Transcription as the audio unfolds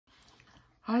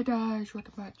Hi guys,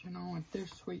 welcome back to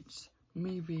this week's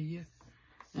movie.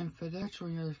 And for this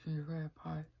one, you're going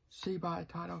to see by the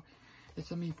title, it's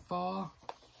going to be for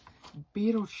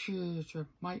Beetle Shoes with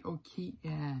Michael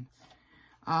Keaton.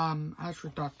 As for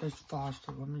Dr.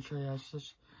 Foster, let me show you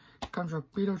this. It comes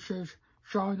with Beetle Shoes,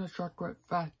 Showing the Chocolate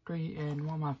Factory, and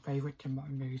one of my favorite Tim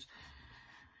Burton movies.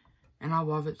 And I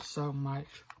love it so much,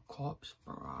 Corpse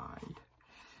Bride.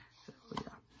 So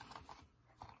yeah.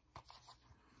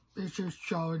 This is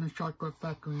Showing the Chocolate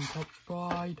Factory and Corpse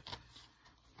Bride.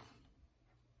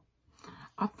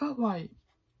 I felt like,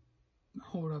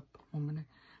 hold up 1 minute.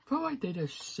 I felt like they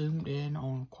just zoomed in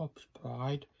on Corpse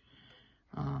Bride.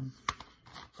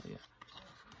 But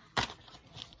yeah.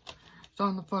 So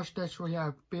on the first disc we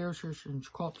have Beetle Shoes and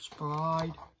Corpse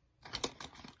Bride.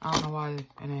 I don't know why,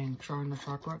 and then Showing the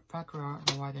Chocolate Factory. I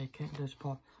don't know why they can't just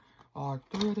put all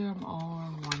three of them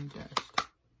on one disc.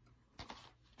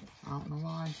 I don't know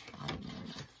why. I don't know.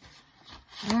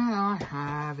 And I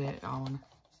have it on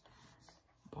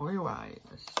Blu-ray.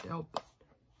 Still.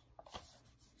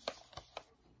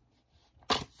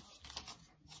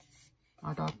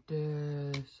 I got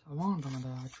this a long time ago,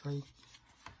 actually.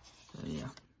 So yeah.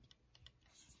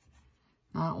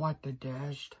 I don't like the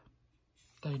disc.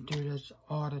 They do this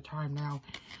all the time now.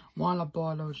 Warner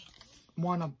Brothers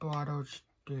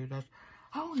do this.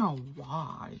 I don't know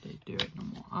why they do it no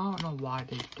more. I don't know why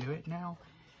they do it now.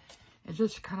 It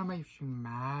just kind of makes you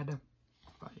mad.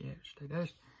 But yes, it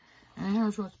is. And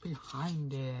here's what's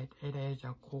behind it. It is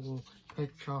a cool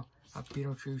picture of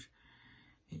Beetle Shoes.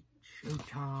 It's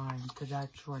showtime, because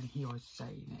that's when he was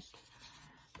saying it.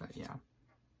 But yeah.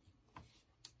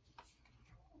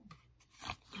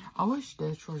 I wish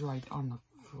this was like on the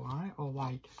front, or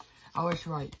like, I wish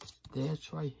like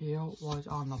this right here was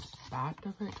on the back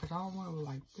of it, because I don't want to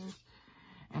like this.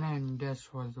 And then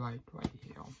this was like right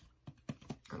here,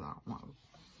 because I don't want to.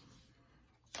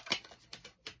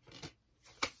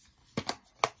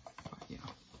 But yeah,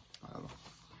 whatever.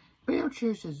 Beetle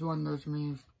Shoes is one of those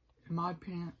memes, in my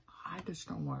opinion, I just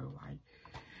don't want to like.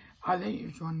 I think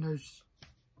it's one of those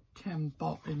Tim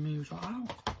Burton memes I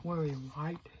don't really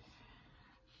like.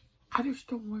 I just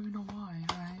don't really know why.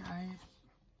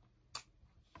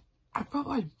 I felt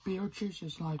like Beetle Shoes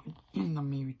is like in the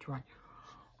movie, to like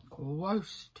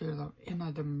close to the end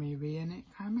of the movie, and it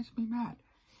kind of makes me mad.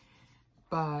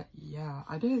 But yeah,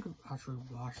 I did actually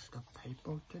watch the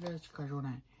paper to this, because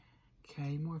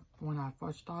when I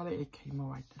first started, it came with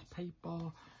like this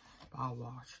paper. But I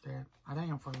watched it. I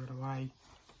think I threw it away.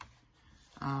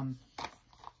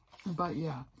 But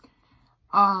yeah,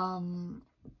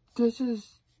 this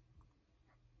is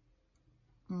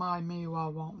my movie I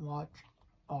won't watch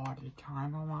all the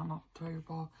time around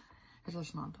October. It's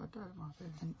just not that good, my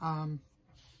opinion.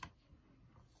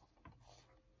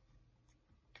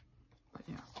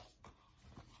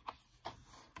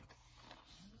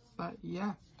 But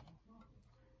yeah.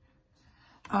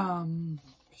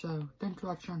 So the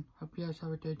introduction. Hope you guys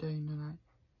have a good day tonight.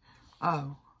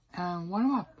 Oh, and one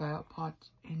of my favorite parts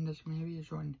in this movie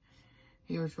is when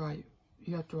he was like,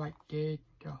 you have to like dig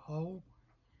the hole.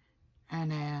 And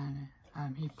then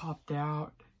he popped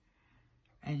out,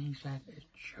 and he said, "It's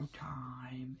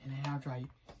showtime." And it has like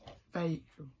fake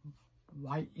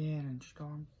light in and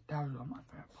storm. That was one of my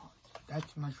favorite parts.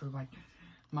 That's like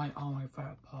my only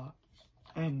favorite part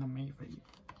in the movie.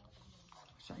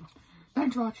 So,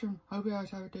 thanks for watching. Hope you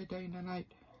guys have a good day and night.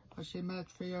 I'll see you in the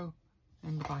next video,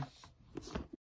 and bye.